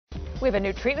We have a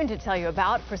new treatment to tell you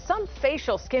about for some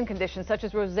facial skin conditions such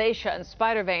as rosacea and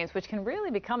spider veins, which can really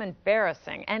become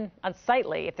embarrassing and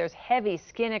unsightly if there's heavy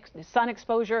sun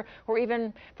exposure or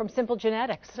even from simple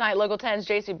genetics. Tonight, Local 10's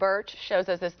J.C. Birch shows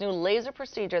us this new laser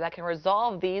procedure that can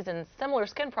resolve these and similar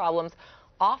skin problems,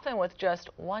 often with just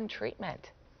one treatment.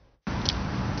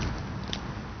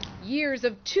 Years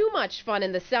of too much fun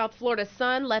in the South Florida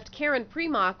sun left Karen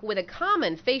Premock with a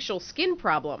common facial skin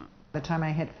problem. By the time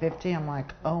I hit 50, I'm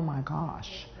like, oh my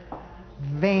gosh,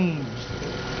 veins.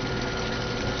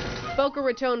 Boca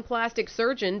Raton plastic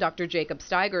surgeon Dr. Jacob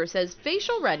Steiger says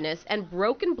facial redness and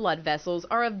broken blood vessels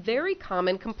are a very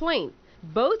common complaint.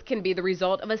 Both can be the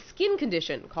result of a skin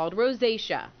condition called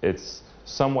rosacea. It's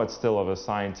somewhat still of a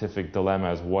scientific dilemma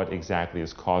as what exactly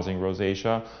is causing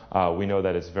rosacea. We know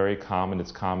that it's very common.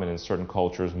 It's common in certain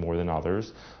cultures more than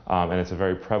others. And it's a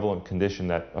very prevalent condition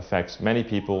that affects many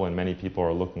people, and many people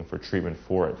are looking for treatment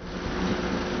for it.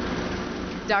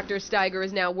 Dr. Steiger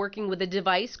is now working with a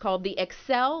device called the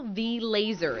Excel V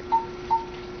laser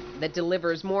that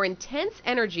delivers more intense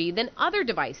energy than other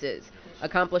devices,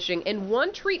 accomplishing in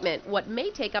one treatment what may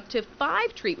take up to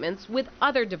 5 treatments with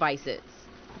other devices.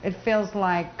 It feels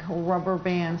like rubber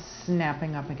bands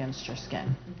snapping up against your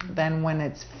skin. Then when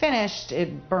it's finished,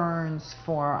 it burns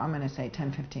for, I'm going to say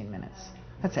 10-15 minutes.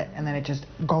 That's it. And then it just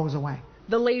goes away.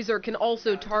 The laser can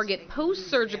also target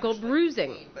post-surgical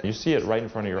bruising. You see it right in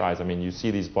front of your eyes. I mean, you see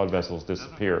these blood vessels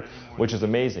disappear, which is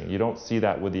amazing. You don't see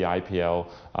that with the IPL,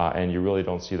 and you really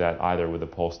don't see that either with the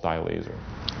pulse dye laser.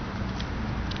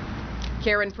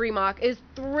 Karen Premock is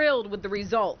thrilled with the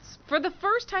results. For the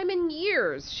first time in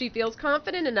years, she feels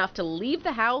confident enough to leave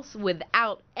the house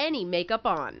without any makeup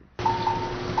on.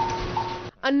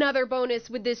 Another bonus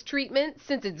with this treatment,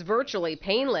 since it's virtually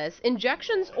painless,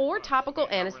 injections or topical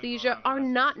anesthesia are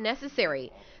not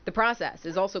necessary. The process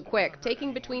is also quick,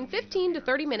 taking between 15 to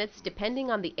 30 minutes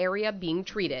depending on the area being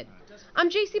treated.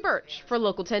 I'm J.C. Birch for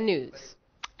Local 10 News.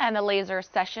 And the laser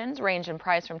sessions range in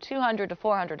price from $200 to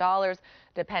 $400,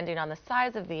 depending on the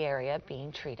size of the area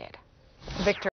being treated. Victor.